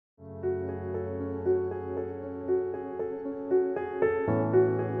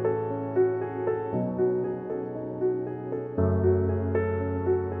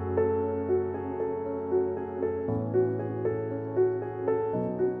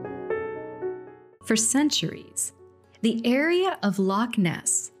For centuries, the area of Loch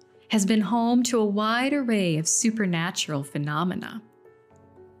Ness has been home to a wide array of supernatural phenomena.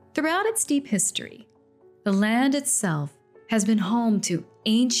 Throughout its deep history, the land itself has been home to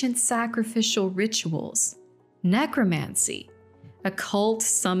ancient sacrificial rituals, necromancy, occult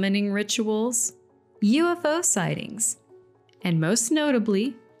summoning rituals, UFO sightings, and most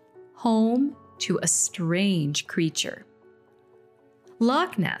notably, home to a strange creature.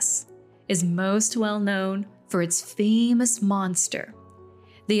 Loch Ness is most well known for its famous monster,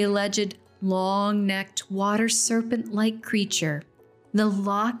 the alleged long-necked water serpent-like creature, the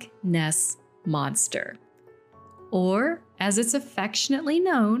Loch Ness Monster, or as it's affectionately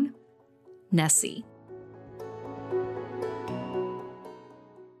known, Nessie.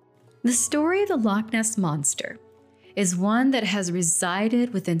 The story of the Loch Ness Monster is one that has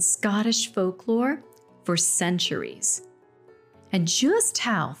resided within Scottish folklore for centuries. And just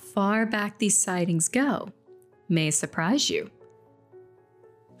how far back these sightings go may surprise you.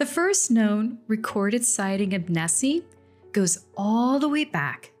 The first known recorded sighting of Nessie goes all the way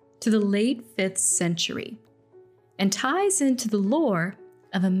back to the late 5th century and ties into the lore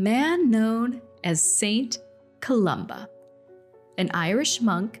of a man known as Saint Columba, an Irish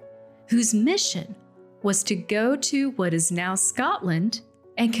monk whose mission was to go to what is now Scotland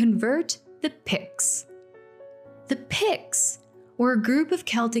and convert the Picts. The Picts were a group of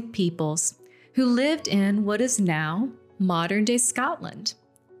Celtic peoples who lived in what is now modern-day Scotland.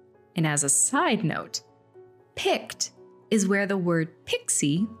 And as a side note, Pict is where the word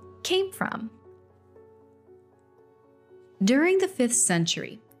pixie came from. During the 5th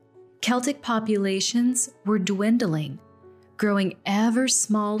century, Celtic populations were dwindling, growing ever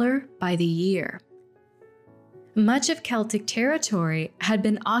smaller by the year. Much of Celtic territory had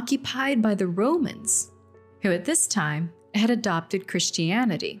been occupied by the Romans, who at this time had adopted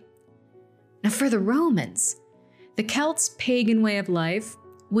Christianity. Now, for the Romans, the Celts' pagan way of life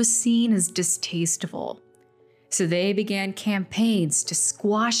was seen as distasteful, so they began campaigns to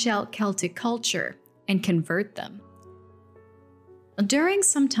squash out Celtic culture and convert them. During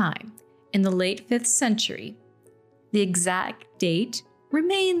some time in the late 5th century, the exact date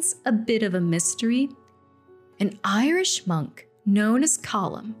remains a bit of a mystery, an Irish monk known as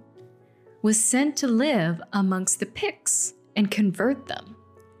Colum was sent to live amongst the Picts and convert them.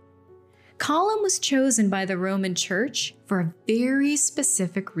 Colum was chosen by the Roman Church for a very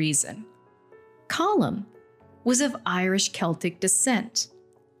specific reason. Colum was of Irish Celtic descent,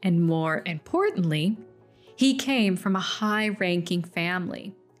 and more importantly, he came from a high-ranking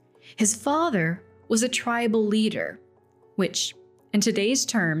family. His father was a tribal leader, which, in today's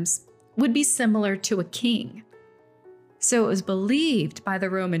terms, would be similar to a king. So it was believed by the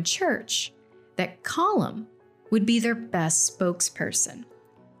Roman Church that Colum would be their best spokesperson.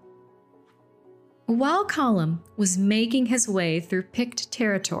 While Colum was making his way through Pict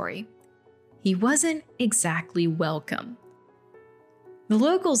territory, he wasn't exactly welcome. The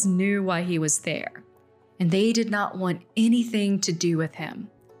locals knew why he was there, and they did not want anything to do with him.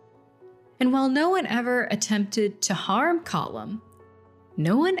 And while no one ever attempted to harm Colum,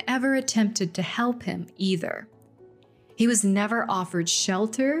 no one ever attempted to help him either. He was never offered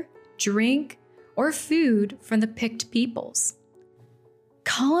shelter, drink, or food from the Pict peoples.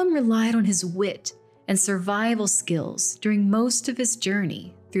 Colum relied on his wit and survival skills during most of his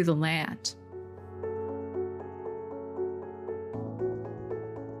journey through the land.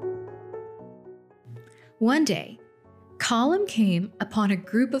 One day, Colum came upon a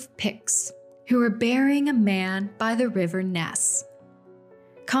group of Picts who were burying a man by the river Ness.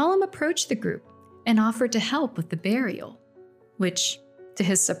 Colum approached the group and offered to help with the burial, which, to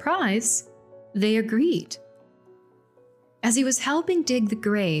his surprise, they agreed. As he was helping dig the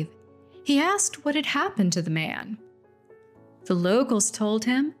grave, he asked what had happened to the man. The locals told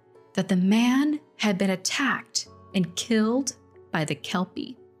him that the man had been attacked and killed by the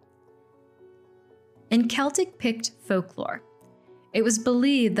Kelpie. In Celtic Pict folklore, it was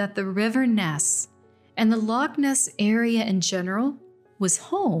believed that the River Ness and the Loch Ness area in general was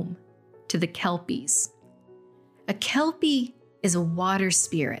home to the Kelpies. A Kelpie is a water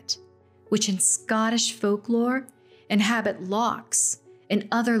spirit, which in Scottish folklore inhabit lochs and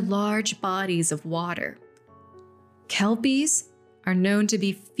other large bodies of water. Kelpies are known to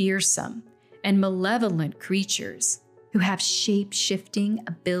be fearsome and malevolent creatures who have shape-shifting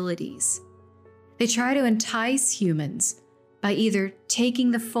abilities. They try to entice humans by either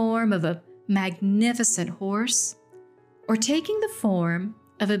taking the form of a magnificent horse or taking the form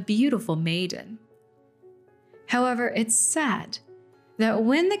of a beautiful maiden. However, it's sad that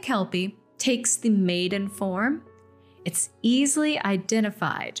when the Kelpie takes the maiden form, it's easily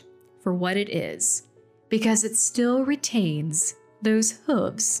identified for what it is, because it still retains those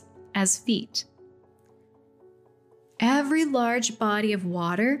hooves as feet. Every large body of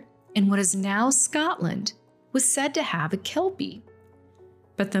water in what is now Scotland was said to have a kelpie.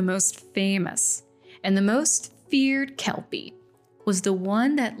 But the most famous and the most feared kelpie was the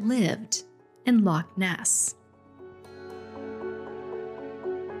one that lived in Loch Ness.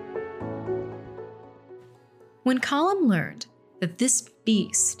 When Colum learned that this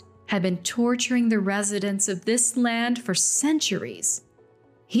beast had been torturing the residents of this land for centuries,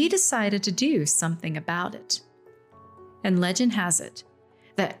 he decided to do something about it. And legend has it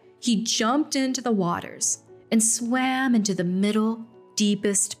that he jumped into the waters and swam into the middle,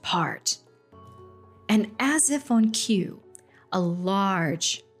 deepest part. And as if on cue, a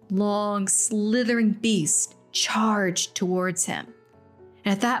large, long, slithering beast charged towards him.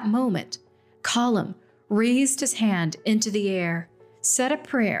 And at that moment, Colum raised his hand into the air, said a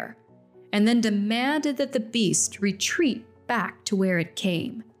prayer, and then demanded that the beast retreat back to where it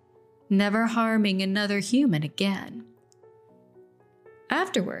came, never harming another human again.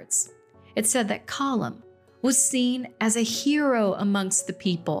 Afterwards, it said that Colum was seen as a hero amongst the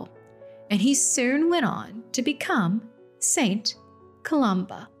people, and he soon went on to become Saint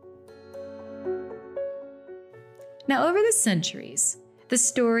Columba. Now, over the centuries, the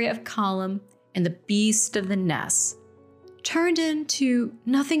story of Colum and the beast of the Ness turned into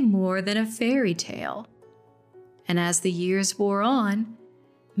nothing more than a fairy tale. And as the years wore on,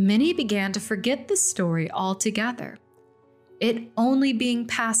 many began to forget the story altogether, it only being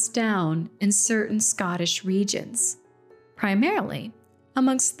passed down in certain Scottish regions, primarily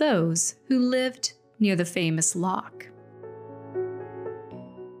amongst those who lived near the famous loch.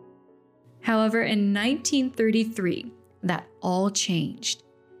 However, in 1933, that all changed,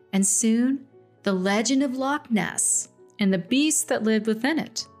 and soon the legend of Loch Ness and the beast that lived within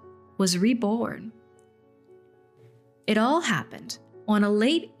it was reborn. It all happened on a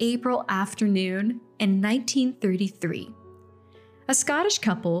late April afternoon in 1933. A Scottish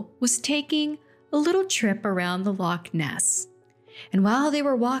couple was taking a little trip around the Loch Ness, and while they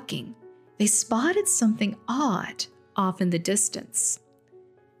were walking, they spotted something odd off in the distance.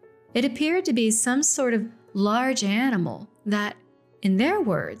 It appeared to be some sort of large animal that, in their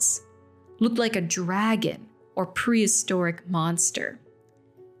words, looked like a dragon or prehistoric monster.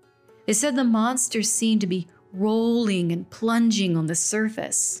 They said the monster seemed to be rolling and plunging on the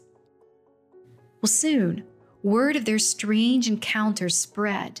surface. Well, soon, word of their strange encounter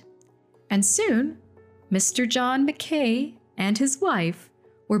spread, and soon, Mr. John Mackay and his wife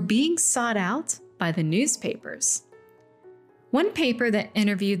were being sought out by the newspapers. One paper that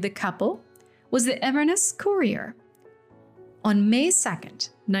interviewed the couple was the Inverness Courier. On May 2nd,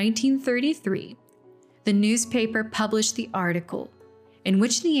 1933, the newspaper published the article in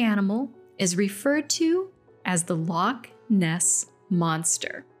which the animal is referred to as the Loch Ness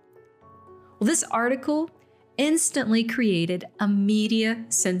Monster. Well, this article instantly created a media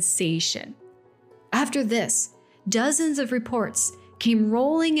sensation. After this, dozens of reports came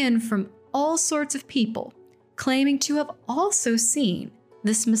rolling in from all sorts of people, claiming to have also seen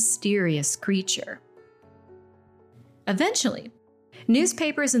this mysterious creature. Eventually,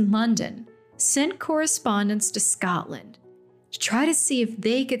 newspapers in London sent correspondents to Scotland to try to see if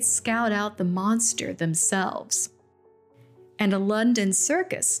they could scout out the monster themselves. And a London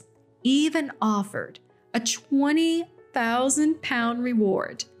circus even offered a £20,000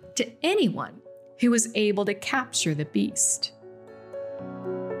 reward to anyone who was able to capture the beast.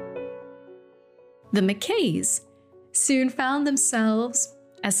 The Mackays soon found themselves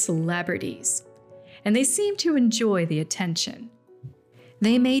as celebrities, and they seemed to enjoy the attention.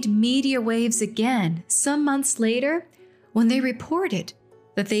 They made media waves again some months later when they reported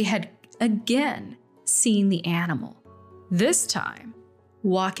that they had again seen the animal, this time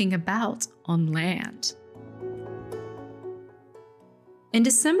walking about on land. In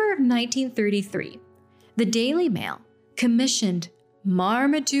December of 1933, the Daily Mail commissioned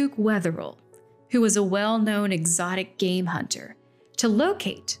Marmaduke Wetherell, who was a well-known exotic game hunter, to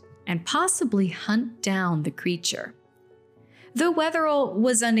locate and possibly hunt down the creature. Though Wetherell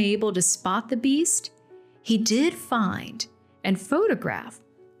was unable to spot the beast, he did find and photograph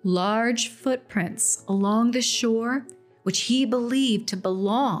large footprints along the shore, which he believed to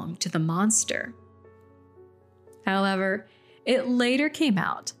belong to the monster. However, it later came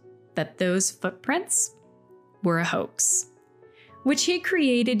out that those footprints were a hoax, which he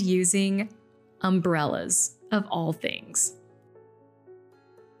created using umbrellas of all things.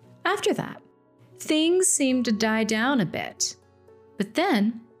 After that, things seemed to die down a bit. But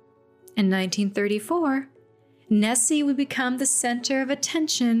then, in 1934, Nessie would become the center of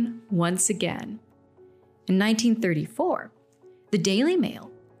attention once again. In 1934, the Daily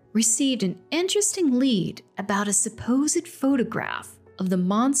Mail received an interesting lead about a supposed photograph of the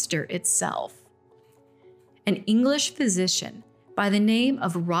monster itself. An English physician by the name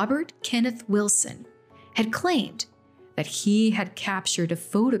of Robert Kenneth Wilson had claimed that he had captured a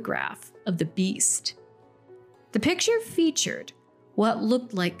photograph of the beast. The picture featured what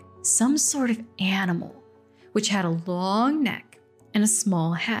looked like some sort of animal, which had a long neck and a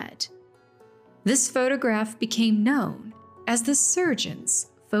small head. This photograph became known as the surgeon's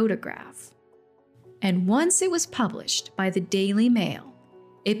photograph. And once it was published by the Daily Mail,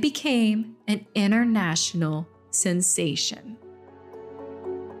 it became an international sensation.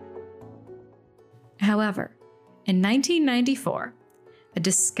 However, in 1994, a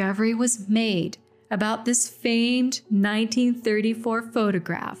discovery was made about this famed 1934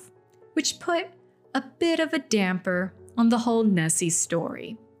 photograph, which put a bit of a damper on the whole Nessie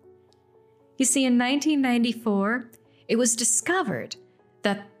story. You see, in 1994, it was discovered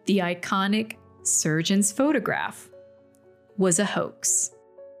that the iconic surgeon's photograph was a hoax.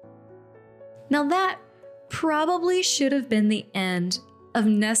 Now that probably should have been the end of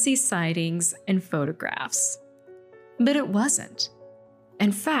Nessie sightings and photographs, but it wasn't.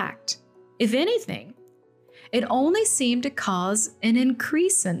 In fact, if anything, it only seemed to cause an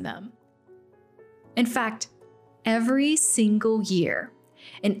increase in them. In fact, every single year,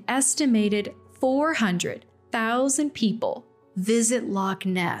 an estimated 400,000 people visit Loch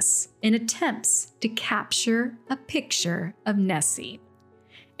Ness in attempts to capture a picture of Nessie.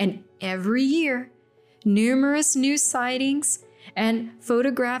 And every year, numerous new sightings and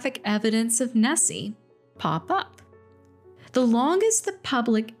photographic evidence of Nessie pop up. The longest the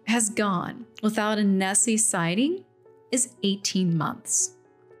public has gone without a Nessie sighting is 18 months.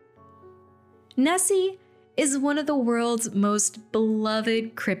 Nessie is one of the world's most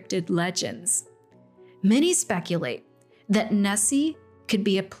beloved cryptid legends. Many speculate that Nessie could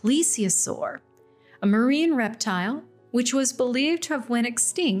be a plesiosaur, a marine reptile which was believed to have went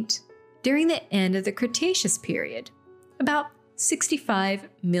extinct during the end of the Cretaceous period, about 65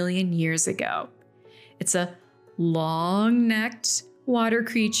 million years ago. It's a long-necked water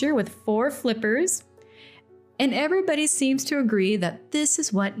creature with 4 flippers, and everybody seems to agree that this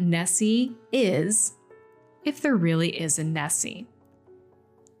is what Nessie is, if there really is a Nessie.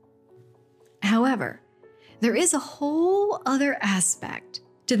 However, there is a whole other aspect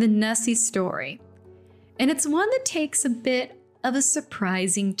to the Nessie story, and it's one that takes a bit of a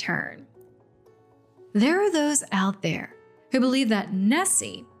surprising turn. There are those out there who believe that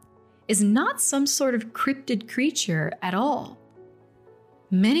Nessie is not some sort of cryptid creature at all.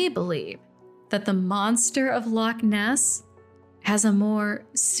 Many believe that the monster of Loch Ness has a more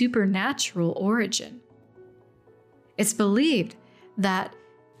supernatural origin. It's believed that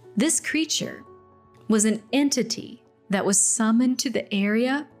this creature was an entity that was summoned to the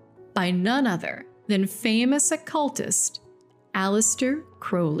area by none other than famous occultist Aleister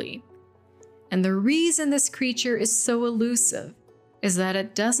Crowley. And the reason this creature is so elusive is that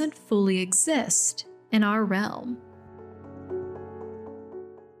it doesn't fully exist in our realm.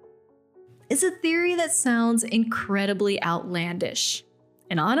 It's a theory that sounds incredibly outlandish,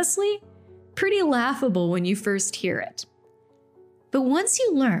 and honestly, pretty laughable when you first hear it. But once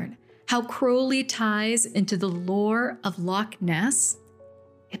you learn how Crowley ties into the lore of Loch Ness,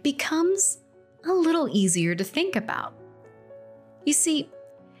 it becomes a little easier to think about. You see,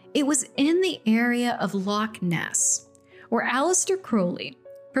 it was in the area of Loch Ness where Aleister Crowley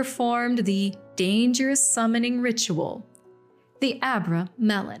performed the dangerous summoning ritual, the Abra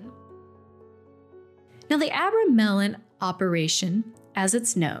Melon. Now, the Abra Melon operation, as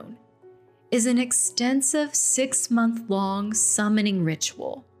it's known, is an extensive 6-month-long summoning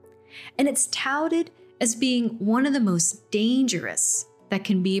ritual, and it's touted as being one of the most dangerous that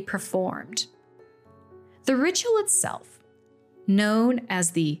can be performed. The ritual itself, known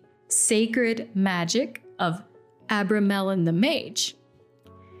as the sacred magic of Abramelin the Mage,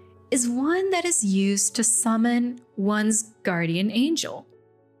 is one that is used to summon one's guardian angel.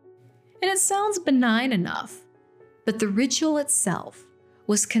 And it sounds benign enough, but the ritual itself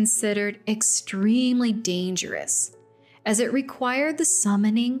was considered extremely dangerous, as it required the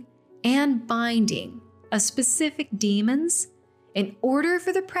summoning and binding of specific demons in order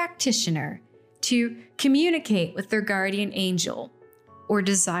for the practitioner to communicate with their guardian angel or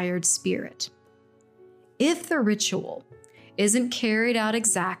desired spirit. If the ritual isn't carried out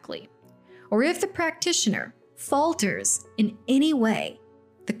exactly, or if the practitioner falters in any way,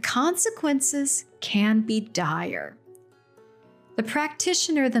 the consequences can be dire. The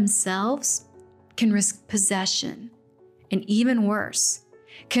practitioner themselves can risk possession, and even worse,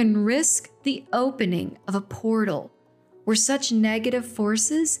 can risk the opening of a portal where such negative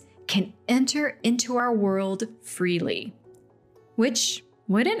forces can enter into our world freely, which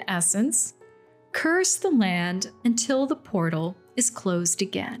would in essence curse the land until the portal is closed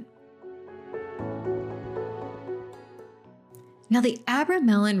again. Now, the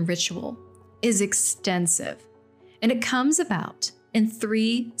Abramelin ritual is extensive, and it comes about in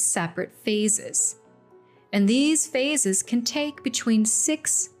 3 separate phases. And these phases can take between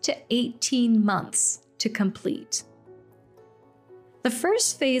 6 to 18 months to complete. The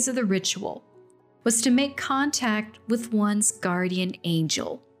first phase of the ritual was to make contact with one's guardian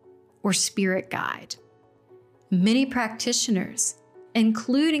angel or spirit guide. Many practitioners,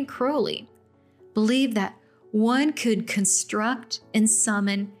 including Crowley, believe that one could construct and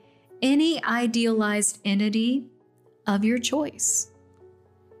summon any idealized entity of your choice.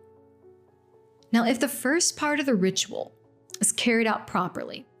 Now, if the first part of the ritual is carried out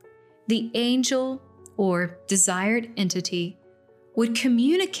properly, the angel or desired entity would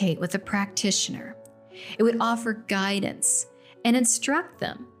communicate with the practitioner. It would offer guidance and instruct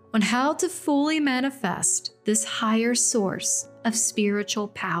them on how to fully manifest this higher source of spiritual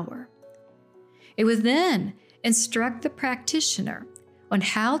power. It would then instruct the practitioner on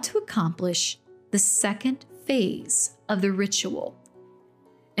how to accomplish the second phase of the ritual,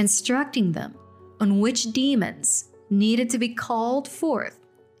 instructing them on which demons needed to be called forth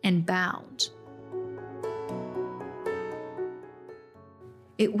and bound.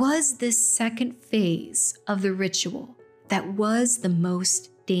 It was this second phase of the ritual that was the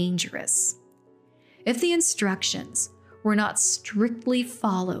most dangerous. If the instructions were not strictly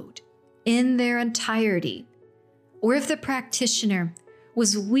followed in their entirety, or if the practitioner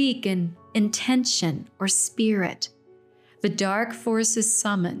was weak in intention or spirit, the dark forces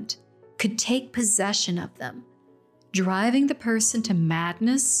summoned could take possession of them, driving the person to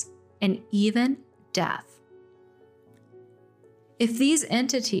madness and even death. If these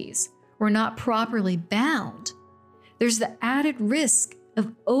entities were not properly bound, there's the added risk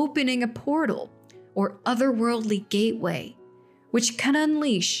of opening a portal or otherworldly gateway, which can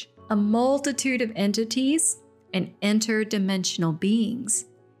unleash a multitude of entities and interdimensional beings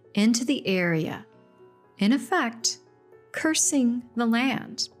into the area, in effect, cursing the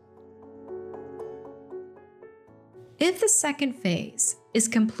land. If the second phase is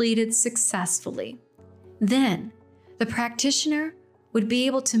completed successfully, then the practitioner would be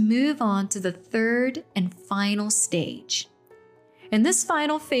able to move on to the third and final stage. In this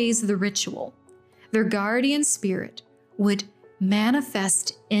final phase of the ritual, their guardian spirit would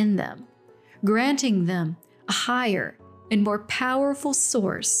manifest in them, granting them a higher and more powerful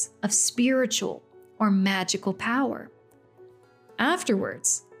source of spiritual or magical power.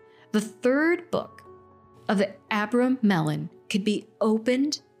 Afterwards, the third book of the Abramelin could be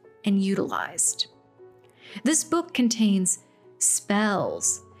opened and utilized. This book contains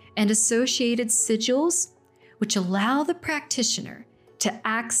spells and associated sigils which allow the practitioner to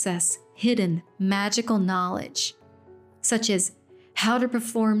access hidden magical knowledge, such as how to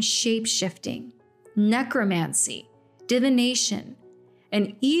perform shape-shifting, necromancy, divination,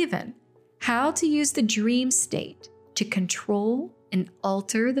 and even how to use the dream state to control and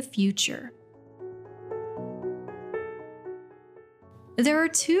alter the future. There are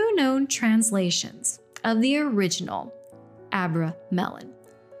 2 known translations of the original Abramelin: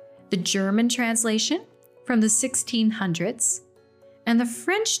 the German translation from the 1600s and the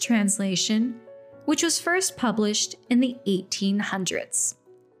French translation, which was first published in the 1800s.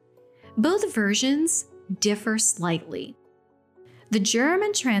 Both versions differ slightly. The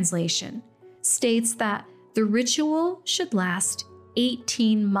German translation states that the ritual should last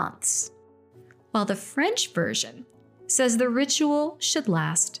 18 months, while the French version says the ritual should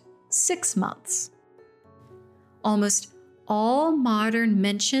last 6 months. Almost all modern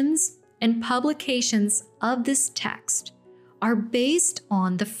mentions and publications of this text are based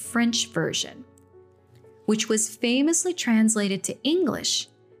on the French version, which was famously translated to English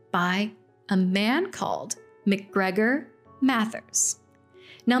by a man called MacGregor Mathers.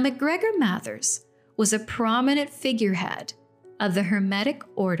 Now, MacGregor Mathers was a prominent figurehead of the Hermetic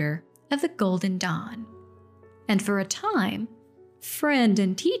Order of the Golden Dawn, and for a time, friend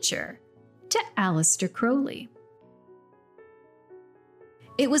and teacher to Aleister Crowley.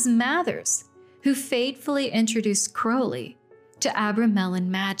 It was Mathers who fatefully introduced Crowley to Abramelin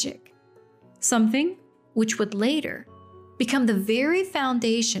magic, something which would later become the very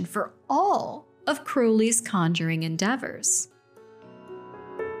foundation for all of Crowley's conjuring endeavors.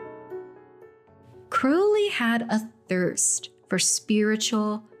 Crowley had a thirst for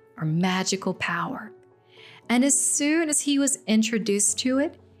spiritual or magical power. And as soon as he was introduced to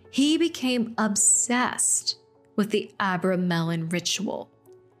it, he became obsessed with the Abramelin ritual.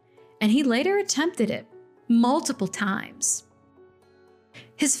 And he later attempted it multiple times.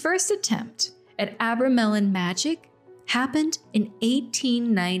 His first attempt at Abramelin magic happened in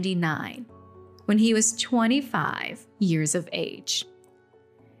 1899, when he was 25 years of age.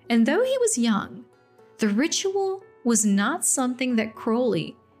 And though he was young, the ritual was not something that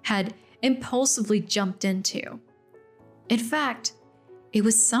Crowley had impulsively jumped into. In fact, it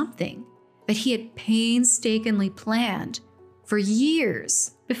was something that he had painstakingly planned for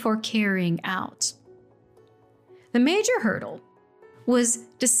years before carrying out. The major hurdle was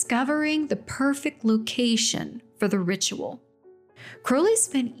discovering the perfect location for the ritual. Crowley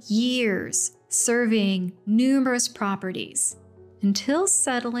spent years surveying numerous properties until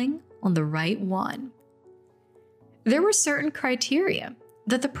settling on the right one. There were certain criteria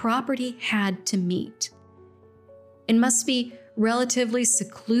that the property had to meet. It must be relatively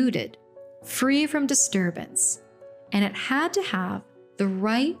secluded, free from disturbance, and it had to have the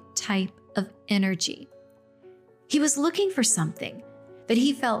right type of energy. He was looking for something that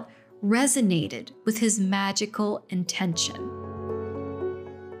he felt resonated with his magical intention.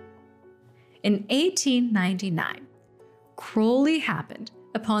 In 1899, Crowley happened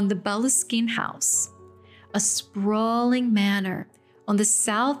upon the Boleskine house, a sprawling manor on the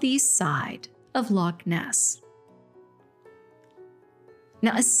southeast side of Loch Ness.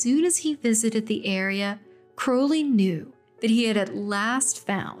 Now, as soon as he visited the area, Crowley knew that he had at last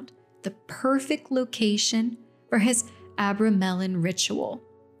found the perfect location for his Abramelin ritual.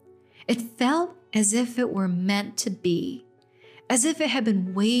 It felt as if it were meant to be, as if it had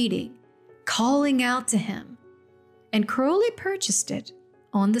been waiting, calling out to him, and Crowley purchased it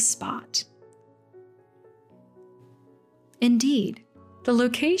on the spot. Indeed, the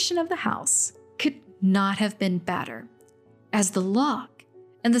location of the house could not have been better, as the loch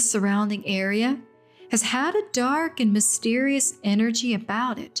and the surrounding area has had a dark and mysterious energy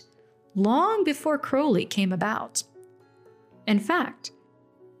about it long before Crowley came about. In fact,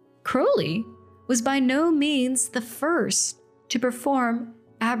 Crowley was by no means the first to perform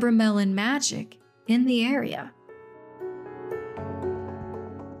Abramelin magic in the area.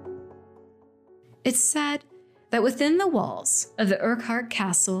 It's said that within the walls of the Urquhart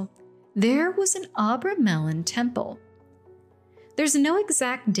Castle, there was an Abramelin temple. There's no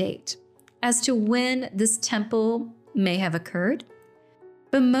exact date as to when this temple may have occurred,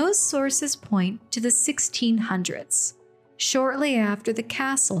 but most sources point to the 1600s, shortly after the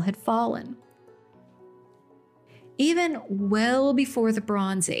castle had fallen. Even well before the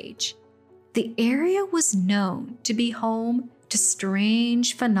Bronze Age, the area was known to be home to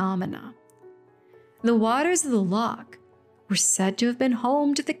strange phenomena. The waters of the loch were said to have been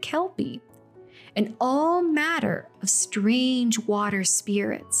home to the Kelpie and all manner of strange water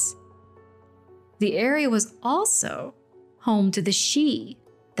spirits. The area was also home to the Sidhe,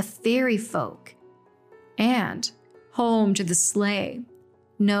 the fairy folk, and home to the Slay,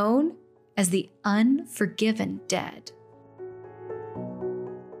 known as the Unforgiven Dead.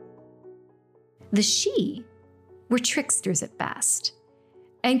 The Sidhe were tricksters at best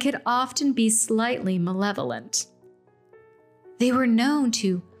and could often be slightly malevolent. They were known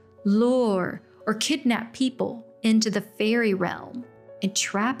to lure or kidnap people into the fairy realm,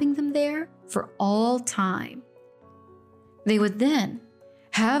 entrapping them there for all time. They would then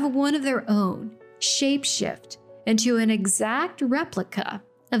have one of their own shapeshift into an exact replica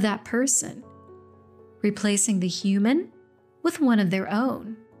of that person, replacing the human with one of their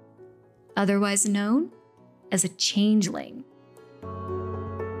own, otherwise known as a changeling.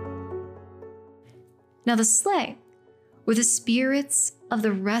 Now, the Slay were the spirits of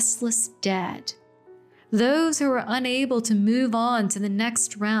the restless dead, those who were unable to move on to the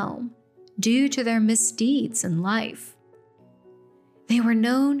next realm due to their misdeeds in life. They were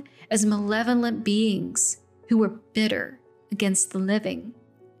known as malevolent beings who were bitter against the living.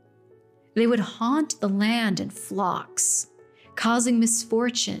 They would haunt the land in flocks, causing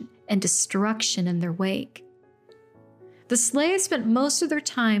misfortune and destruction in their wake. The Slay spent most of their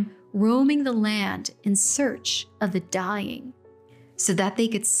time roaming the land in search of the dying, so that they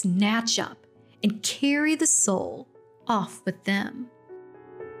could snatch up and carry the soul off with them.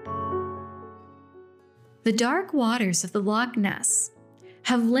 The dark waters of the Loch Ness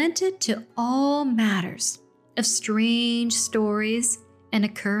have lent it to all matters of strange stories and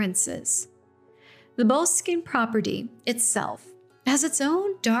occurrences. The Boleskine property itself has its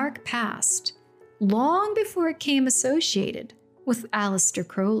own dark past, long before it came associated with Aleister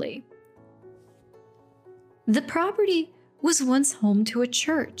Crowley. The property was once home to a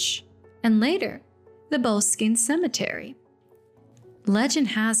church, and later, the Boleskine cemetery. Legend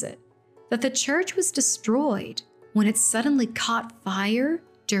has it that the church was destroyed when it suddenly caught fire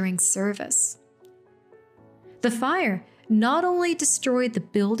during service. The fire not only destroyed the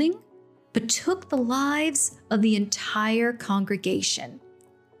building, but took the lives of the entire congregation.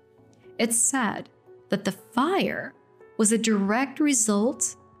 It's said that the fire was a direct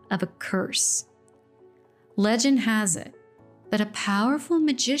result of a curse. Legend has it that a powerful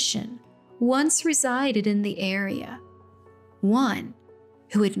magician once resided in the area, one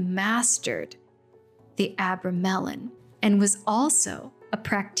who had mastered the Abramelin and was also a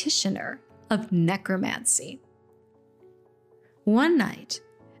practitioner of necromancy. One night,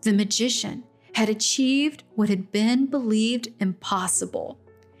 the magician had achieved what had been believed impossible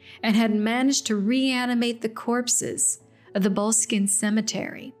and had managed to reanimate the corpses of the Boleskine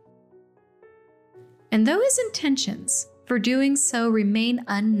cemetery. And though his intentions for doing so remain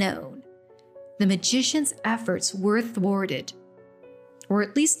unknown, the magician's efforts were thwarted, or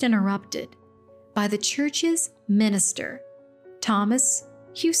at least interrupted, by the church's minister, Thomas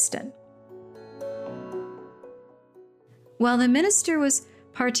Houston. While the minister was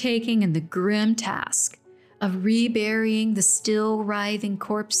partaking in the grim task of reburying the still writhing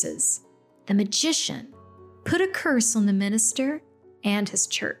corpses, the magician put a curse on the minister and his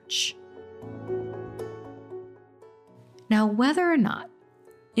church. Now, whether or not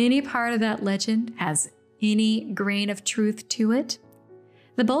any part of that legend has any grain of truth to it,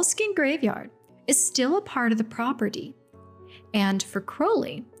 the Boleskine graveyard is still a part of the property. And for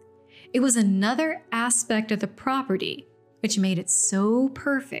Crowley, it was another aspect of the property which made it so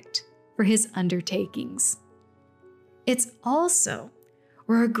perfect for his undertakings. It's also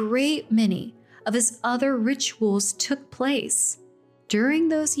where a great many of his other rituals took place during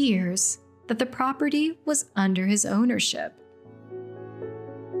those years that the property was under his ownership.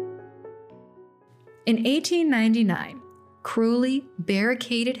 In 1899, Crowley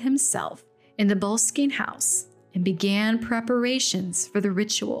barricaded himself in the Boleskine house and began preparations for the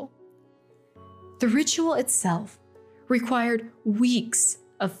ritual. The ritual itself required weeks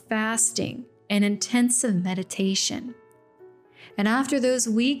of fasting and intensive meditation. And after those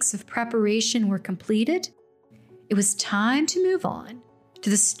weeks of preparation were completed, it was time to move on to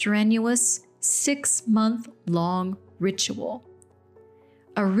the strenuous 6-month-long ritual.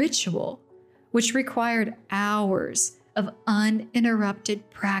 A ritual which required hours of uninterrupted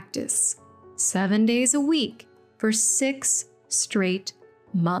practice, 7 days a week for 6 straight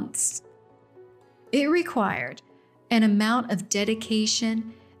months. It required an amount of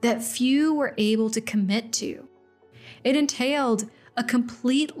dedication that few were able to commit to. It entailed a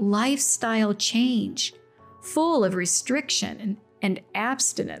complete lifestyle change, full of restriction and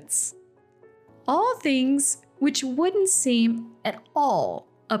abstinence. All things which wouldn't seem at all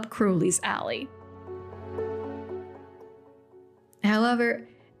up Crowley's alley. However,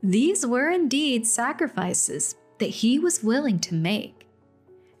 these were indeed sacrifices that he was willing to make,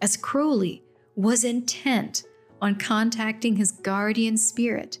 as Crowley was intent on contacting his guardian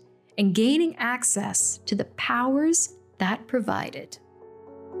spirit and gaining access to the powers that provided.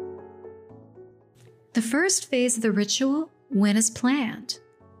 The first phase of the ritual went as planned,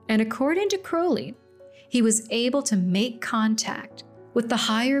 and according to Crowley, he was able to make contact with the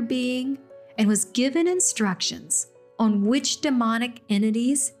higher being and was given instructions on which demonic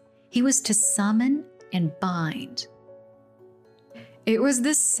entities he was to summon and bind. It was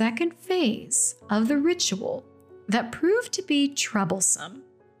this second phase of the ritual that proved to be troublesome.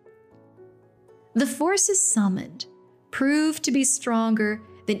 The forces summoned proved to be stronger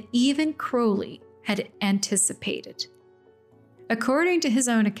than even Crowley had anticipated. According to his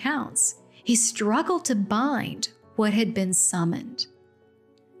own accounts, he struggled to bind what had been summoned.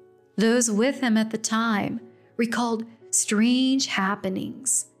 Those with him at the time recalled strange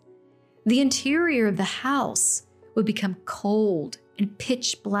happenings. The interior of the house would become cold and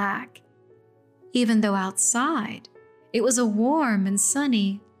pitch black, even though outside it was a warm and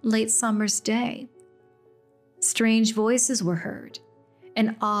sunny late summer's day. Strange voices were heard,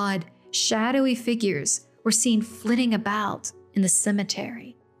 and odd, shadowy figures were seen flitting about in the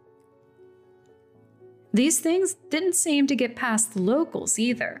cemetery. These things didn't seem to get past the locals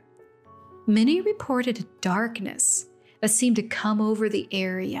either. Many reported a darkness that seemed to come over the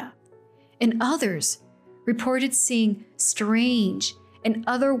area, and others reported seeing strange and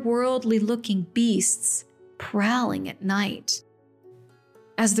otherworldly-looking beasts prowling at night.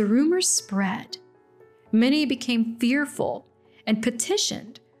 As the rumors spread, many became fearful and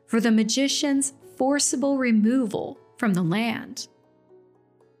petitioned for the magician's forcible removal from the land.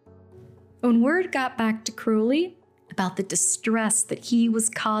 When word got back to Crowley about the distress that he was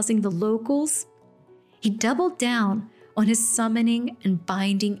causing the locals, he doubled down on his summoning and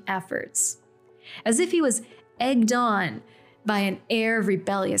binding efforts, as if he was egged on by an air of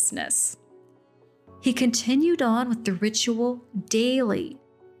rebelliousness. He continued on with the ritual daily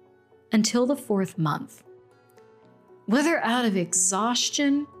until the 4th month. Whether out of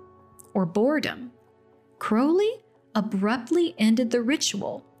exhaustion or boredom, Crowley abruptly ended the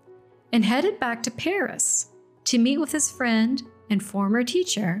ritual and headed back to Paris to meet with his friend and former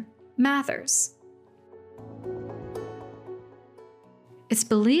teacher, Mathers. It's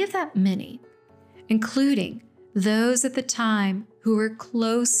believed that many, including those at the time who were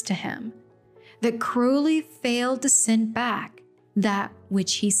close to him, that Crowley failed to send back that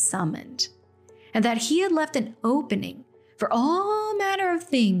which he summoned, and that he had left an opening for all manner of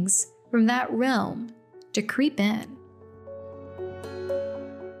things from that realm to creep in.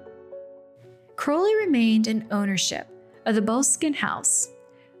 Crowley remained in ownership of the Boleskine house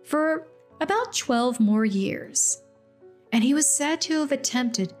for about 12 more years, and he was said to have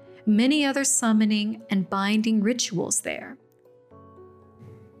attempted many other summoning and binding rituals there.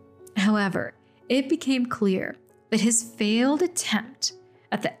 However, it became clear that his failed attempt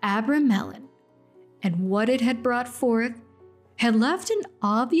at the Abramelin and what it had brought forth had left an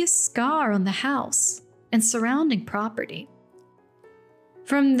obvious scar on the house and surrounding property.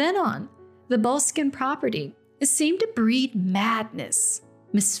 From then on, the Boleskine property seemed to breed madness,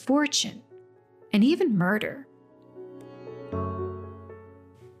 misfortune, and even murder.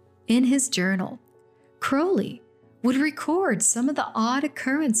 In his journal, Crowley would record some of the odd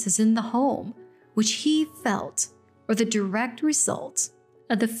occurrences in the home which he felt were the direct result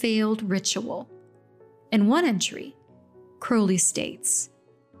of the failed ritual. In one entry, Crowley states,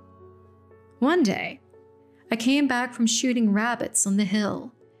 "One day, I came back from shooting rabbits on the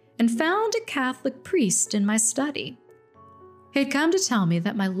hill and found a Catholic priest in my study. He had come to tell me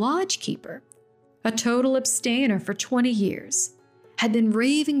that my lodge keeper, a total abstainer for 20 years, had been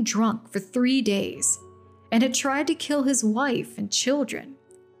raving drunk for 3 days and had tried to kill his wife and children.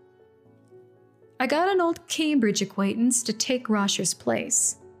 I got an old Cambridge acquaintance to take Rosher's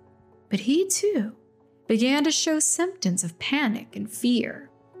place, but he too began to show symptoms of panic and fear."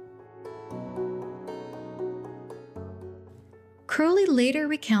 Crowley later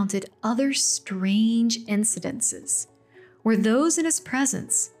recounted other strange incidences where those in his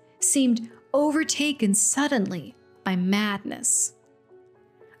presence seemed overtaken suddenly by madness.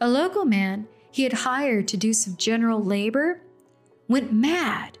 A local man he had hired to do some general labor went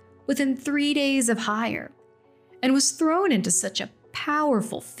mad within 3 days of hire and was thrown into such a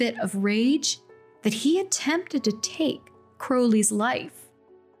powerful fit of rage that he attempted to take Crowley's life.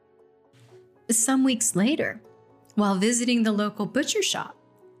 Some weeks later, while visiting the local butcher shop,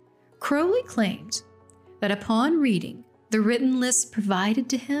 Crowley claimed that upon reading the written list provided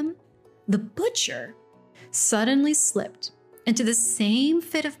to him, the butcher suddenly slipped into the same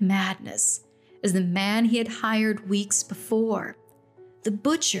fit of madness as the man he had hired weeks before. The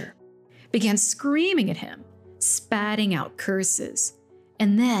butcher began screaming at him, spatting out curses,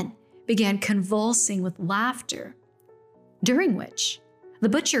 and then began convulsing with laughter, during which the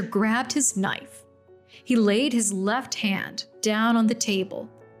butcher grabbed his knife. He laid his left hand down on the table,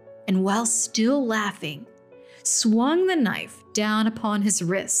 and while still laughing, swung the knife down upon his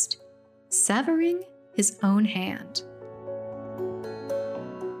wrist, severing his own hand.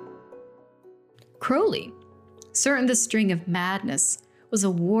 Crowley, certain the string of madness was a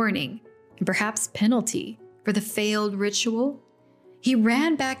warning and perhaps penalty for the failed ritual, he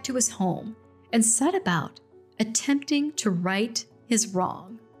ran back to his home and set about attempting to right his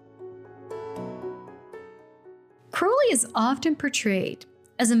wrong. Crowley is often portrayed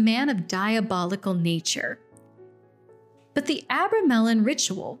as a man of diabolical nature, but the Abramelin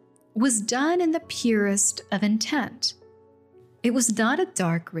ritual was done in the purest of intent. It was not a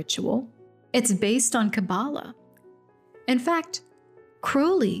dark ritual. It's based on Kabbalah. In fact,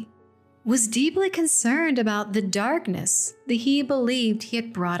 Crowley was deeply concerned about the darkness that he believed he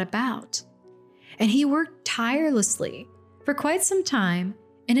had brought about, and he worked tirelessly for quite some time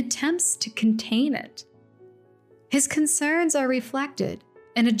in attempts to contain it. His concerns are reflected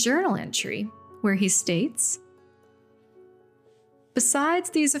in a journal entry where he states,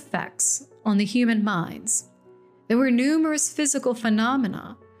 "Besides these effects on the human minds, there were numerous physical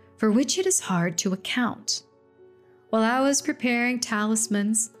phenomena for which it is hard to account. While I was preparing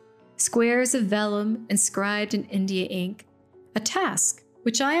talismans, squares of vellum inscribed in India ink, a task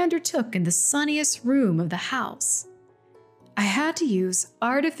which I undertook in the sunniest room of the house, I had to use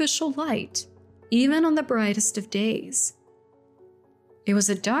artificial light even on the brightest of days. It was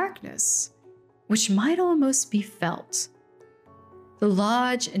a darkness which might almost be felt. The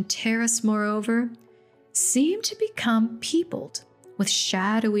lodge and terrace, moreover, seemed to become peopled with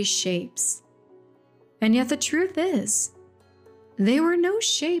shadowy shapes. And yet the truth is, they were no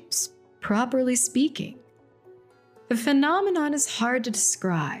shapes, properly speaking. The phenomenon is hard to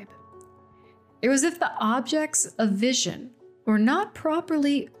describe. It was as if the objects of vision were not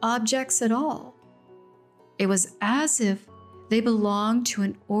properly objects at all. It was as if they belonged to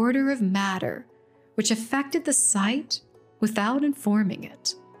an order of matter which affected the sight without informing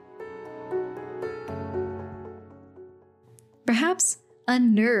it. Perhaps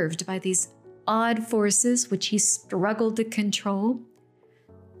unnerved by these odd forces which he struggled to control,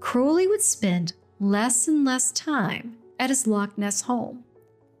 Crowley would spend less and less time at his Loch Ness home.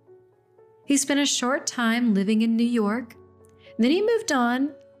 He spent a short time living in New York, then he moved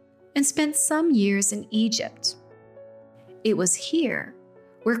on and spent some years in Egypt. It was here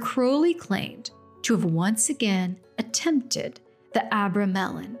where Crowley claimed to have once again attempted the Abra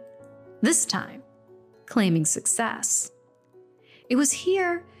Melon, this time claiming success. It was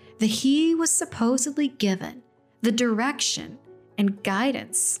here that he was supposedly given the direction and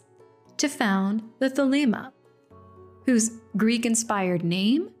guidance to found the Thelema, whose Greek-inspired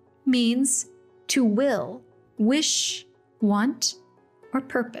name means to will, wish, want, or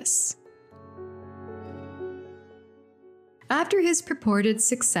purpose. After his purported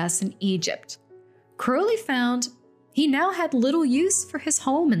success in Egypt, Crowley found he now had little use for his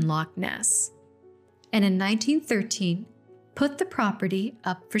home in Loch Ness, and in 1913 put the property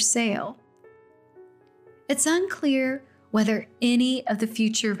up for sale. It's unclear whether any of the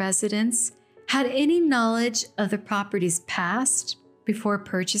future residents had any knowledge of the property's past before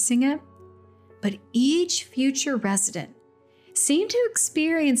purchasing it, but each future resident seemed to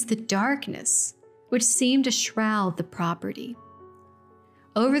experience the darkness which seemed to shroud the property.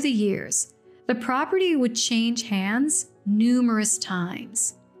 Over the years, the property would change hands numerous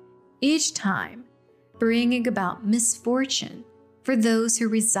times, each time bringing about misfortune for those who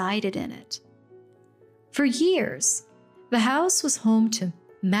resided in it. For years, the house was home to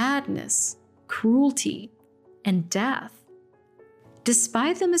madness, cruelty, and death.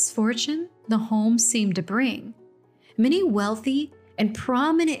 Despite the misfortune the home seemed to bring, many wealthy and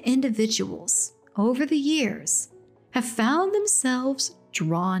prominent individuals over the years have found themselves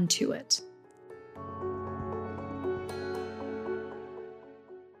drawn to it.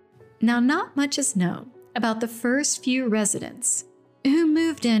 Now, not much is known about the first few residents who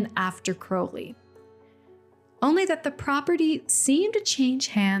moved in after Crowley, only that the property seemed to change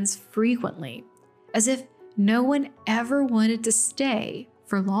hands frequently, as if no one ever wanted to stay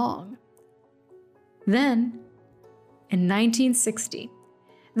for long. Then, in 1960,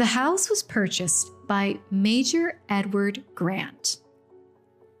 the house was purchased by Major Edward Grant.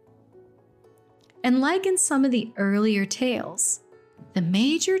 And like in some of the earlier tales, the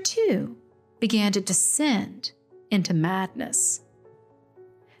Major, too, began to descend into madness.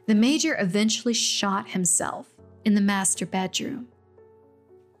 The Major eventually shot himself in the master bedroom,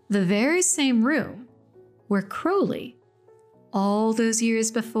 the very same room where Crowley, all those years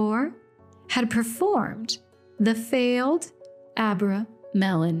before, had performed the failed Abra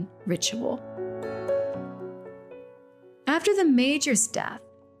Melon ritual. After the Major's death,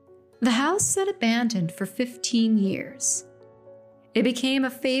 the house sat abandoned for 15 years. It became a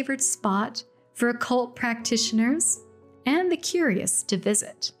favored spot for occult practitioners and the curious to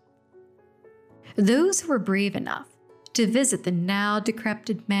visit. Those who were brave enough to visit the now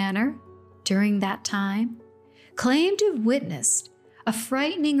decrepit manor during that time claimed to have witnessed a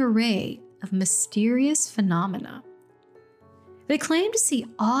frightening array of mysterious phenomena. They claimed to see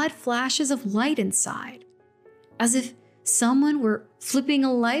odd flashes of light inside, as if someone were flipping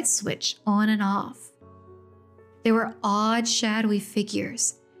a light switch on and off. There were odd, shadowy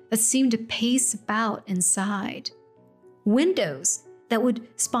figures that seemed to pace about inside, windows that would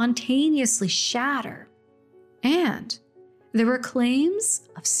spontaneously shatter, and there were claims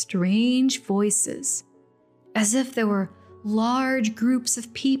of strange voices, as if there were large groups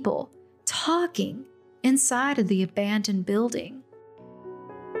of people talking inside of the abandoned building.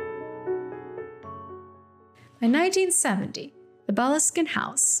 By 1970, the Boleskine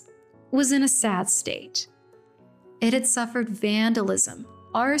house was in a sad state. It had suffered vandalism,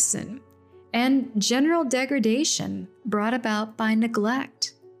 arson, and general degradation brought about by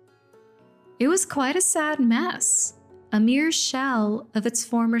neglect. It was quite a sad mess, a mere shell of its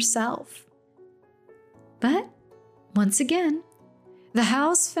former self. But once again, the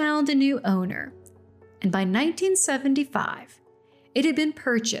house found a new owner, and by 1975, it had been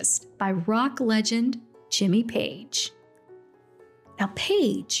purchased by rock legend Jimmy Page. Now,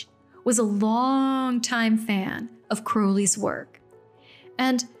 Page was a longtime fan of Crowley's work,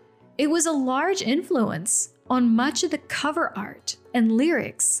 and it was a large influence on much of the cover art and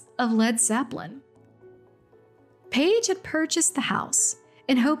lyrics of Led Zeppelin. Page had purchased the house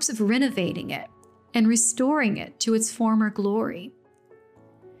in hopes of renovating it and restoring it to its former glory.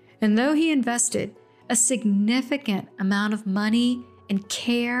 And though he invested a significant amount of money and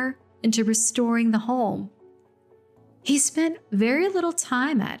care into restoring the home, he spent very little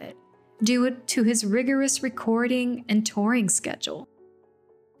time at it due to his rigorous recording and touring schedule.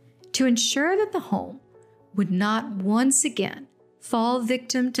 To ensure that the home would not once again fall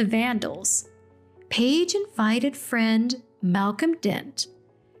victim to vandals, Page invited friend Malcolm Dent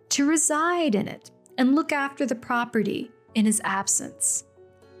to reside in it and look after the property in his absence.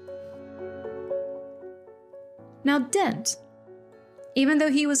 Now Dent, even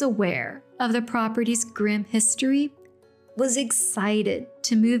though he was aware of the property's grim history, was excited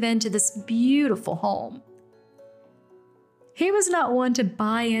to move into this beautiful home. He was not one to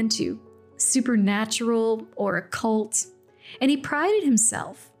buy into supernatural or occult, and he prided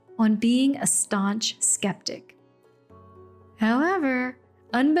himself on being a staunch skeptic. However,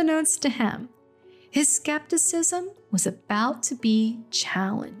 unbeknownst to him, his skepticism was about to be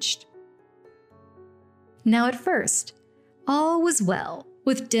challenged. Now at first, all was well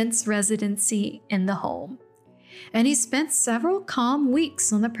with Dent's residency in the home, and he spent several calm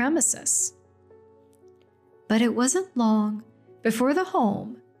weeks on the premises. But it wasn't long before the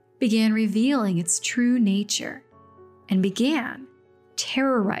home began revealing its true nature and began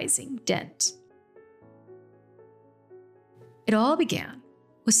terrorizing Dent. It all began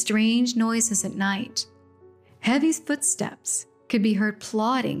with strange noises at night. Heavy footsteps could be heard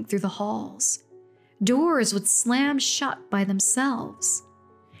plodding through the halls. Doors would slam shut by themselves,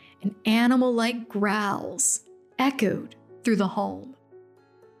 and animal-like growls echoed through the home.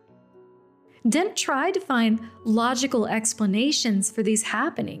 Dent tried to find logical explanations for these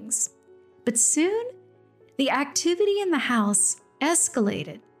happenings, but soon the activity in the house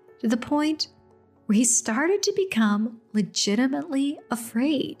escalated to the point where he started to become legitimately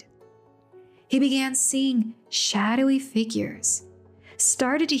afraid. He began seeing shadowy figures,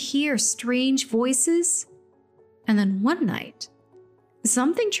 started to hear strange voices, and then one night,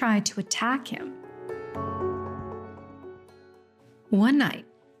 something tried to attack him. One night,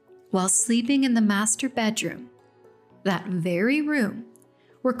 while sleeping in the master bedroom, that very room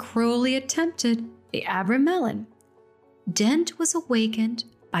where Crowley attempted the Abramelin, Dent was awakened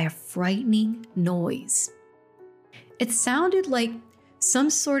by a frightening noise. It sounded like some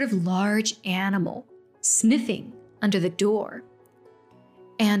sort of large animal sniffing under the door,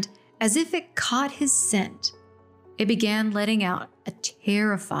 and as if it caught his scent, it began letting out a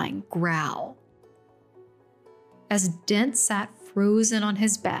terrifying growl. As Dent sat frozen on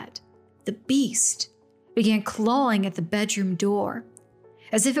his bed, the beast began clawing at the bedroom door,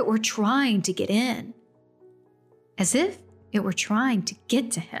 as if it were trying to get in, as if it were trying to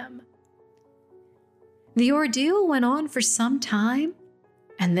get to him. The ordeal went on for some time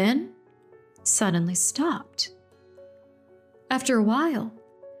and then suddenly stopped. After a while,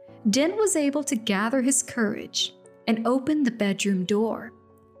 Dent was able to gather his courage and open the bedroom door.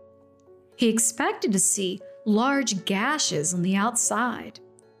 He expected to see large gashes on the outside,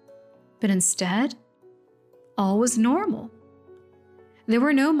 but instead, all was normal. There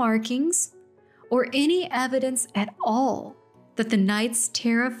were no markings or any evidence at all that the night's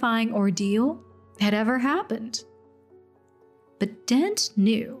terrifying ordeal had ever happened. But Dent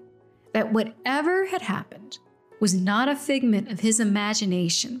knew that whatever had happened was not a figment of his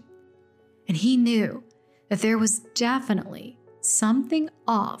imagination, and he knew that there was definitely something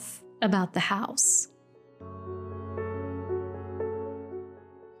off about the house.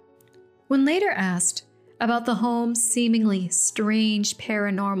 When later asked about the home's seemingly strange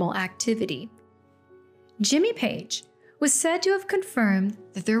paranormal activity, Jimmy Page was said to have confirmed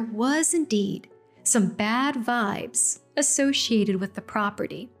that there was indeed some bad vibes associated with the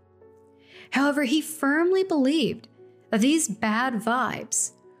property. However, he firmly believed that these bad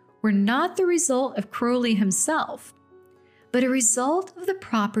vibes were not the result of Crowley himself, but a result of the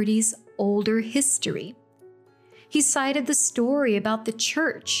property's older history. He cited the story about the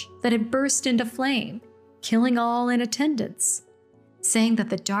church that had burst into flame, killing all in attendance, saying that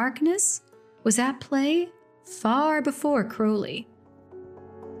the darkness was at play far before Crowley.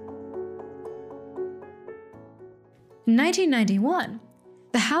 In 1991,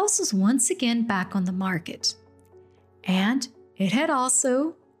 the house was once again back on the market, and it had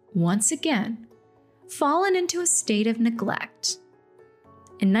also, once again, fallen into a state of neglect.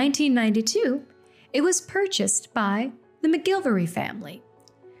 In 1992, it was purchased by the McGilvery family,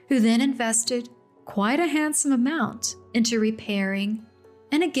 who then invested quite a handsome amount into repairing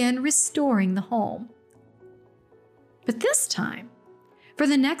and again restoring the home. But this time, for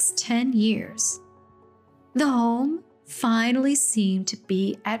the next 10 years, the home finally seemed to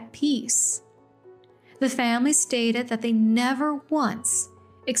be at peace. The family stated that they never once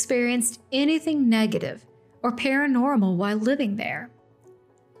experienced anything negative or paranormal while living there.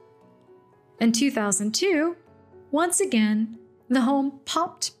 In 2002, once again, the home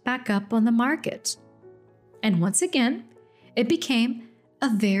popped back up on the market. And once again, it became a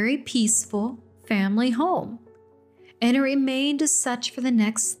very peaceful family home. And it remained as such for the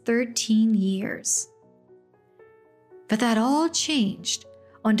next 13 years. But that all changed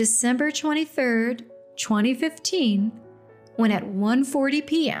on December 23rd, 2015, when at 1:40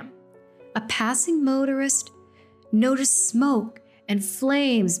 p.m., a passing motorist noticed smoke and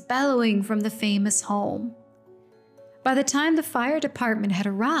flames bellowing from the famous home. By the time the fire department had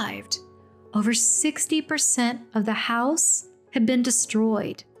arrived, over 60% of the house had been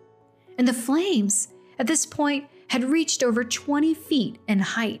destroyed, and the flames at this point had reached over 20 feet in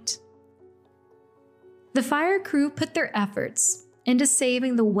height. The fire crew put their efforts into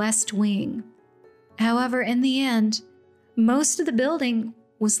saving the west wing. However, in the end, most of the building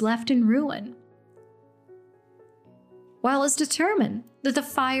was left in ruin. While it's determined that the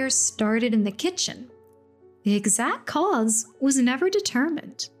fire started in the kitchen, the exact cause was never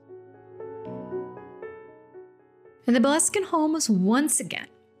determined. And the Boleskine home was once again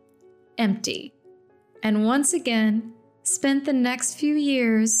empty, and once again spent the next few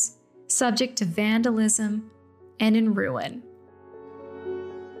years subject to vandalism and in ruin.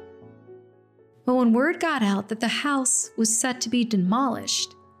 But when word got out that the house was set to be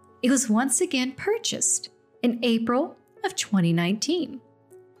demolished, it was once again purchased in April of 2019.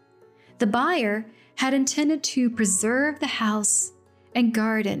 The buyer had intended to preserve the house and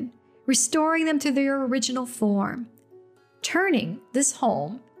garden, restoring them to their original form, turning this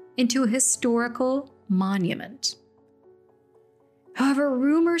home into a historical monument. However,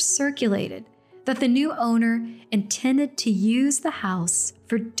 rumors circulated that the new owner intended to use the house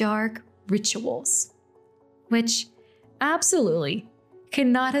for dark rituals, which absolutely could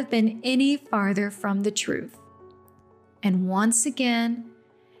not have been any farther from the truth. And once again,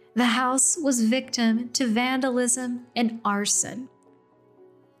 the house was victim to vandalism and arson.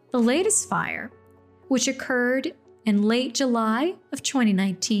 The latest fire, which occurred in late July of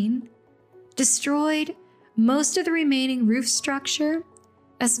 2019, destroyed most of the remaining roof structure,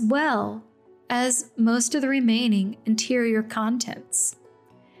 as well as most of the remaining interior contents.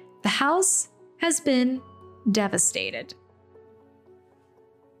 The house has been devastated.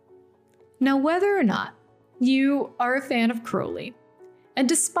 Now, whether or not you are a fan of Crowley, and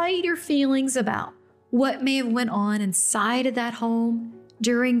despite your feelings about what may have went on inside of that home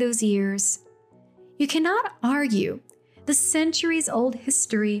during those years, you cannot argue the centuries-old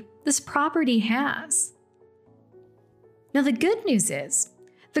history this property has. Now, the good news is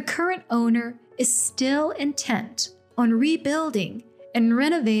the current owner is still intent on rebuilding and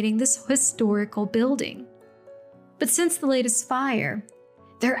renovating this historical building. But since the latest fire,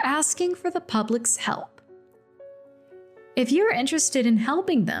 they're asking for the public's help. If you're interested in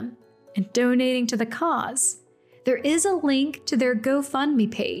helping them and donating to the cause, there is a link to their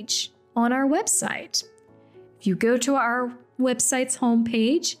GoFundMe page on our website. If you go to our website's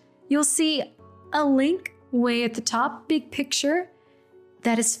homepage, you'll see a link way at the top, big picture,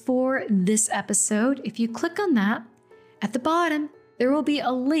 that is for this episode. If you click on that, at the bottom, there will be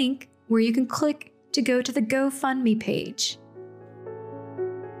a link where you can click to go to the GoFundMe page.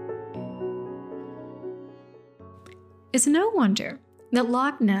 It's no wonder that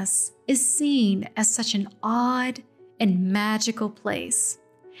Loch Ness is seen as such an odd and magical place.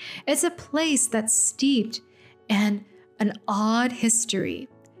 It's a place that's steeped in an odd history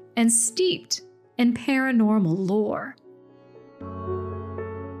and steeped in paranormal lore.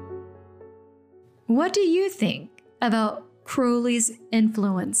 What do you think about Crowley's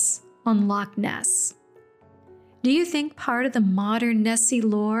influence on Loch Ness? Do you think part of the modern Nessie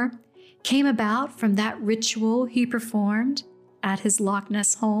lore came about from that ritual he performed at his Loch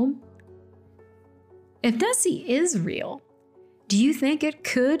Ness home? If Nessie is real, do you think it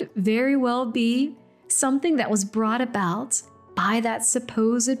could very well be something that was brought about by that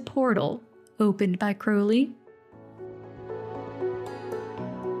supposed portal opened by Crowley?